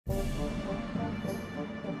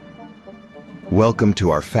Welcome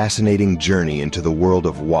to our fascinating journey into the world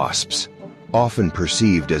of wasps. Often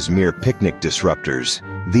perceived as mere picnic disruptors,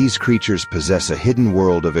 these creatures possess a hidden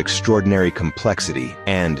world of extraordinary complexity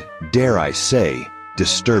and, dare I say,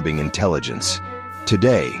 disturbing intelligence.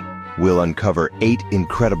 Today, we'll uncover 8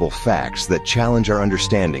 incredible facts that challenge our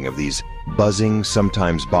understanding of these buzzing,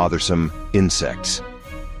 sometimes bothersome, insects.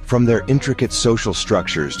 From their intricate social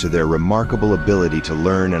structures to their remarkable ability to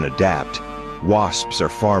learn and adapt, wasps are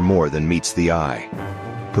far more than meets the eye.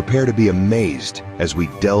 Prepare to be amazed as we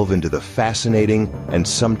delve into the fascinating and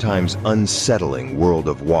sometimes unsettling world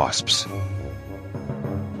of wasps.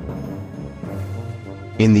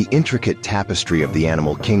 In the intricate tapestry of the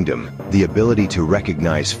animal kingdom, the ability to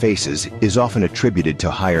recognize faces is often attributed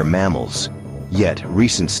to higher mammals. Yet,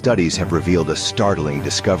 recent studies have revealed a startling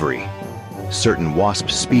discovery. Certain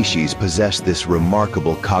wasp species possess this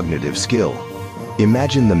remarkable cognitive skill.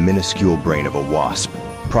 Imagine the minuscule brain of a wasp,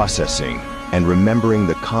 processing and remembering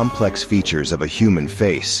the complex features of a human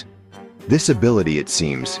face. This ability, it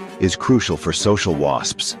seems, is crucial for social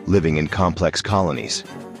wasps living in complex colonies.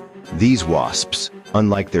 These wasps,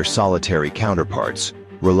 unlike their solitary counterparts,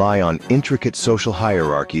 rely on intricate social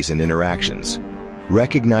hierarchies and interactions.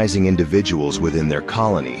 Recognizing individuals within their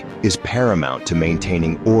colony is paramount to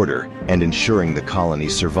maintaining order and ensuring the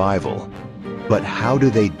colony's survival. But how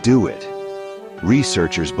do they do it?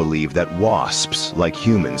 Researchers believe that wasps, like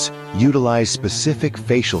humans, utilize specific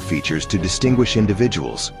facial features to distinguish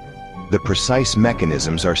individuals. The precise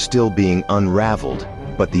mechanisms are still being unraveled,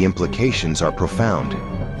 but the implications are profound.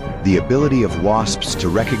 The ability of wasps to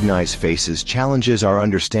recognize faces challenges our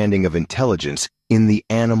understanding of intelligence in the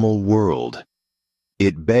animal world.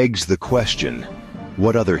 It begs the question,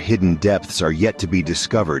 what other hidden depths are yet to be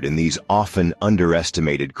discovered in these often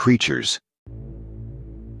underestimated creatures?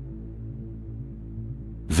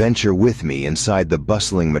 Venture with me inside the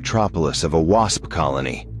bustling metropolis of a wasp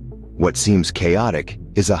colony. What seems chaotic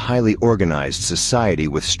is a highly organized society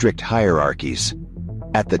with strict hierarchies.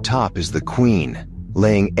 At the top is the queen,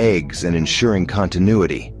 laying eggs and ensuring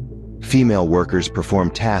continuity. Female workers perform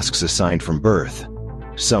tasks assigned from birth.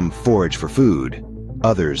 Some forage for food,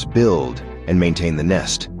 others build and maintain the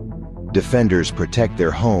nest. Defenders protect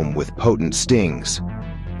their home with potent stings.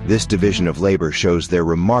 This division of labor shows their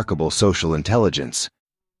remarkable social intelligence.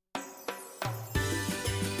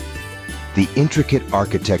 The intricate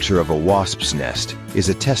architecture of a wasp's nest is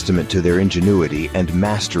a testament to their ingenuity and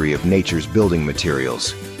mastery of nature's building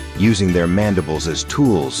materials. Using their mandibles as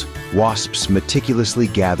tools, wasps meticulously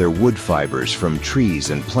gather wood fibers from trees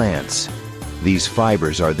and plants. These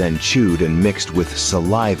fibers are then chewed and mixed with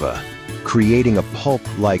saliva, creating a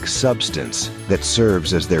pulp-like substance that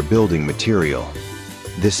serves as their building material.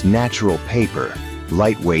 This natural paper,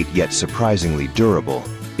 lightweight yet surprisingly durable,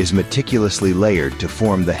 is meticulously layered to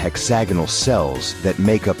form the hexagonal cells that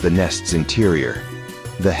make up the nest's interior.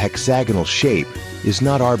 The hexagonal shape is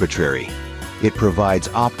not arbitrary. It provides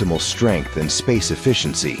optimal strength and space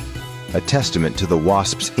efficiency, a testament to the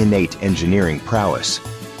wasp's innate engineering prowess.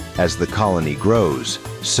 As the colony grows,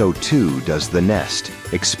 so too does the nest,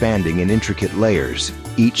 expanding in intricate layers,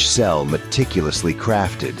 each cell meticulously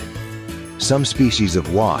crafted. Some species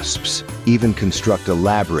of wasps even construct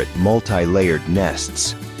elaborate multi-layered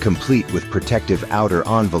nests, complete with protective outer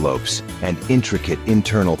envelopes and intricate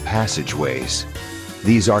internal passageways.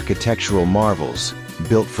 These architectural marvels,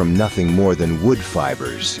 built from nothing more than wood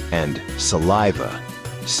fibers and saliva,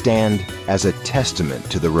 stand as a testament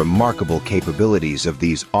to the remarkable capabilities of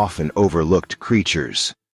these often overlooked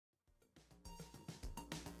creatures.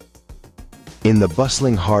 In the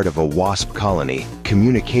bustling heart of a wasp colony,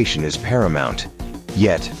 communication is paramount.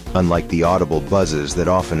 Yet, unlike the audible buzzes that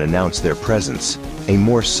often announce their presence, a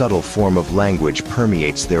more subtle form of language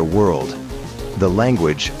permeates their world: the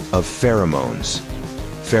language of pheromones.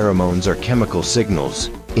 Pheromones are chemical signals,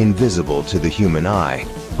 invisible to the human eye,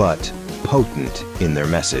 but potent in their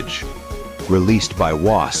message. Released by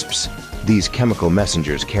wasps, these chemical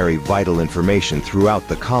messengers carry vital information throughout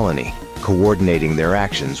the colony, coordinating their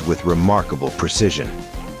actions with remarkable precision.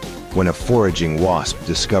 When a foraging wasp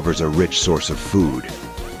discovers a rich source of food,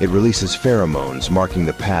 it releases pheromones marking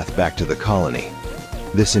the path back to the colony.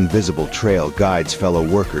 This invisible trail guides fellow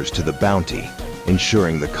workers to the bounty,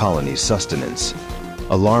 ensuring the colony's sustenance.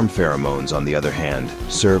 Alarm pheromones, on the other hand,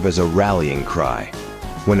 serve as a rallying cry.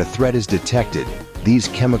 When a threat is detected, these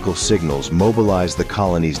chemical signals mobilize the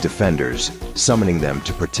colony's defenders, summoning them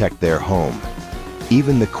to protect their home.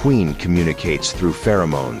 Even the queen communicates through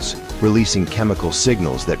pheromones, releasing chemical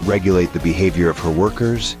signals that regulate the behavior of her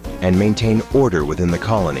workers and maintain order within the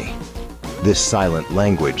colony. This silent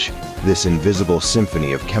language, this invisible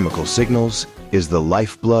symphony of chemical signals, is the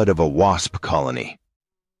lifeblood of a wasp colony.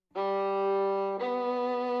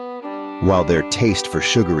 While their taste for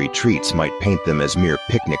sugary treats might paint them as mere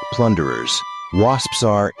picnic plunderers, wasps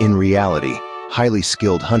are, in reality, highly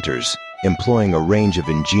skilled hunters, employing a range of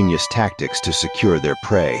ingenious tactics to secure their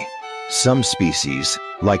prey. Some species,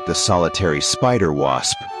 like the solitary spider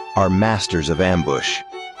wasp, are masters of ambush.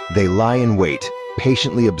 They lie in wait,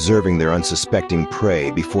 patiently observing their unsuspecting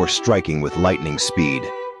prey before striking with lightning speed.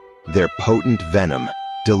 Their potent venom,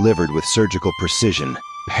 delivered with surgical precision,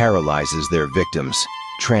 paralyzes their victims,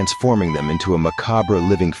 transforming them into a macabre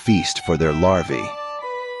living feast for their larvae.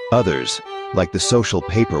 Others, like the social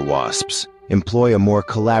paper wasps, employ a more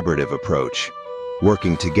collaborative approach.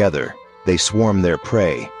 Working together, they swarm their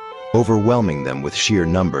prey, overwhelming them with sheer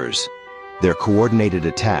numbers. Their coordinated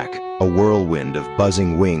attack, a whirlwind of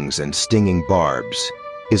buzzing wings and stinging barbs,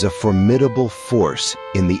 is a formidable force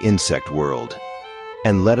in the insect world.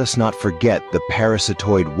 And let us not forget the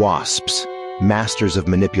parasitoid wasps, masters of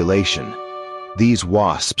manipulation. These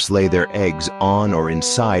wasps lay their eggs on or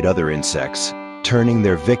inside other insects, turning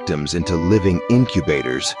their victims into living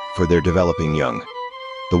incubators for their developing young.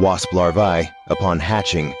 The wasp larvae, upon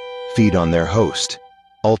hatching, feed on their host,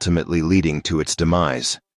 ultimately leading to its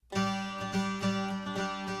demise.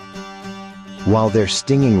 While their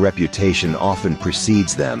stinging reputation often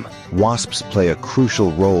precedes them, wasps play a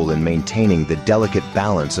crucial role in maintaining the delicate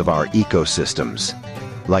balance of our ecosystems.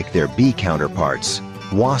 Like their bee counterparts,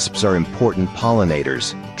 wasps are important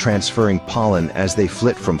pollinators, transferring pollen as they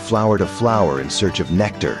flit from flower to flower in search of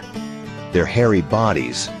nectar. Their hairy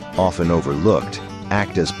bodies, often overlooked,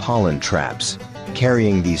 act as pollen traps,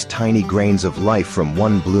 carrying these tiny grains of life from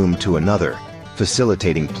one bloom to another,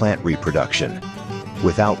 facilitating plant reproduction.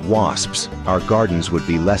 Without wasps, our gardens would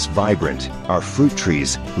be less vibrant, our fruit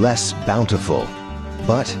trees less bountiful.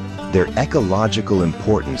 But their ecological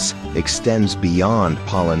importance extends beyond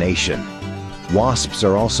pollination. Wasps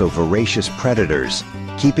are also voracious predators,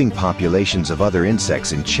 keeping populations of other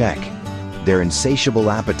insects in check. Their insatiable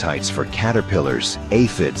appetites for caterpillars,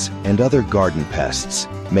 aphids, and other garden pests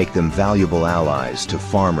make them valuable allies to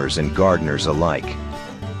farmers and gardeners alike.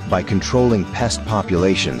 By controlling pest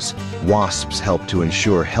populations, wasps help to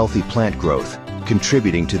ensure healthy plant growth,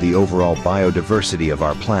 contributing to the overall biodiversity of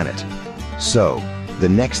our planet. So, the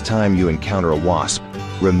next time you encounter a wasp,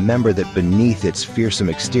 remember that beneath its fearsome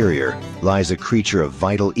exterior lies a creature of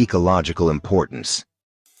vital ecological importance.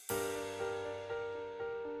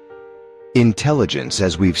 Intelligence,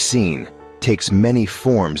 as we've seen, takes many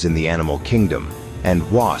forms in the animal kingdom,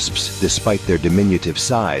 and wasps, despite their diminutive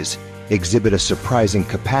size, exhibit a surprising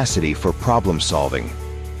capacity for problem-solving,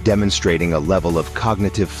 demonstrating a level of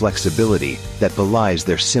cognitive flexibility that belies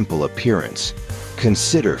their simple appearance.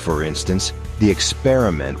 Consider, for instance, the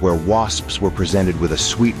experiment where wasps were presented with a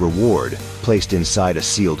sweet reward placed inside a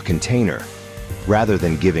sealed container. Rather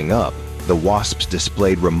than giving up, the wasps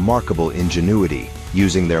displayed remarkable ingenuity,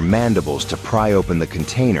 using their mandibles to pry open the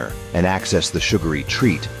container and access the sugary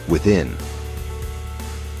treat within.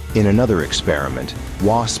 In another experiment,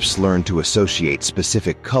 wasps learned to associate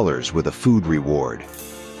specific colors with a food reward.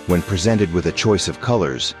 When presented with a choice of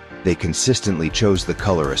colors, they consistently chose the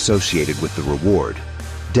color associated with the reward,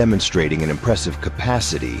 demonstrating an impressive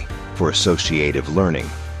capacity for associative learning.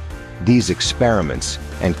 These experiments,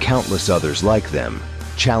 and countless others like them,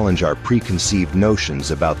 challenge our preconceived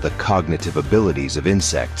notions about the cognitive abilities of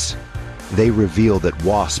insects. They reveal that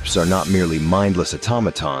wasps are not merely mindless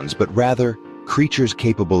automatons, but rather creatures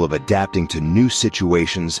capable of adapting to new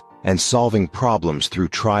situations and solving problems through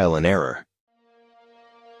trial and error.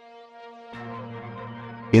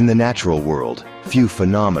 In the natural world, few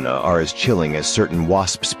phenomena are as chilling as certain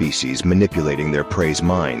wasp species manipulating their prey's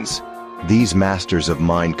minds. These masters of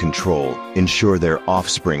mind control ensure their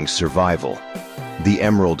offspring's survival. The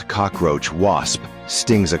emerald cockroach wasp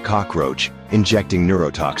stings a cockroach, injecting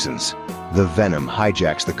neurotoxins. The venom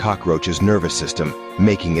hijacks the cockroach's nervous system,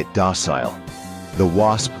 making it docile. The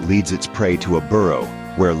wasp leads its prey to a burrow,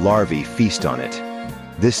 where larvae feast on it.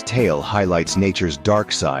 This tale highlights nature's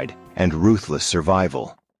dark side and ruthless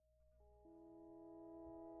survival.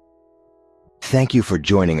 Thank you for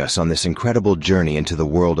joining us on this incredible journey into the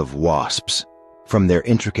world of wasps. From their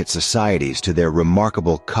intricate societies to their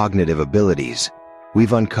remarkable cognitive abilities,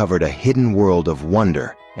 we've uncovered a hidden world of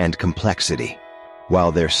wonder and complexity.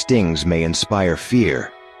 While their stings may inspire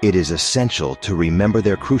fear, it is essential to remember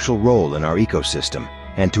their crucial role in our ecosystem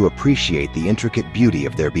and to appreciate the intricate beauty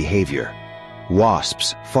of their behavior.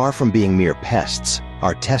 Wasps, far from being mere pests,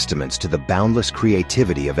 are testaments to the boundless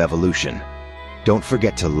creativity of evolution. Don't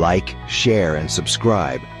forget to like, share, and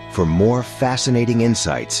subscribe for more fascinating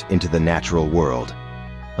insights into the natural world.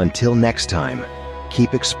 Until next time,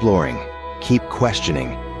 keep exploring, keep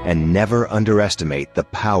questioning, and never underestimate the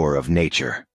power of nature.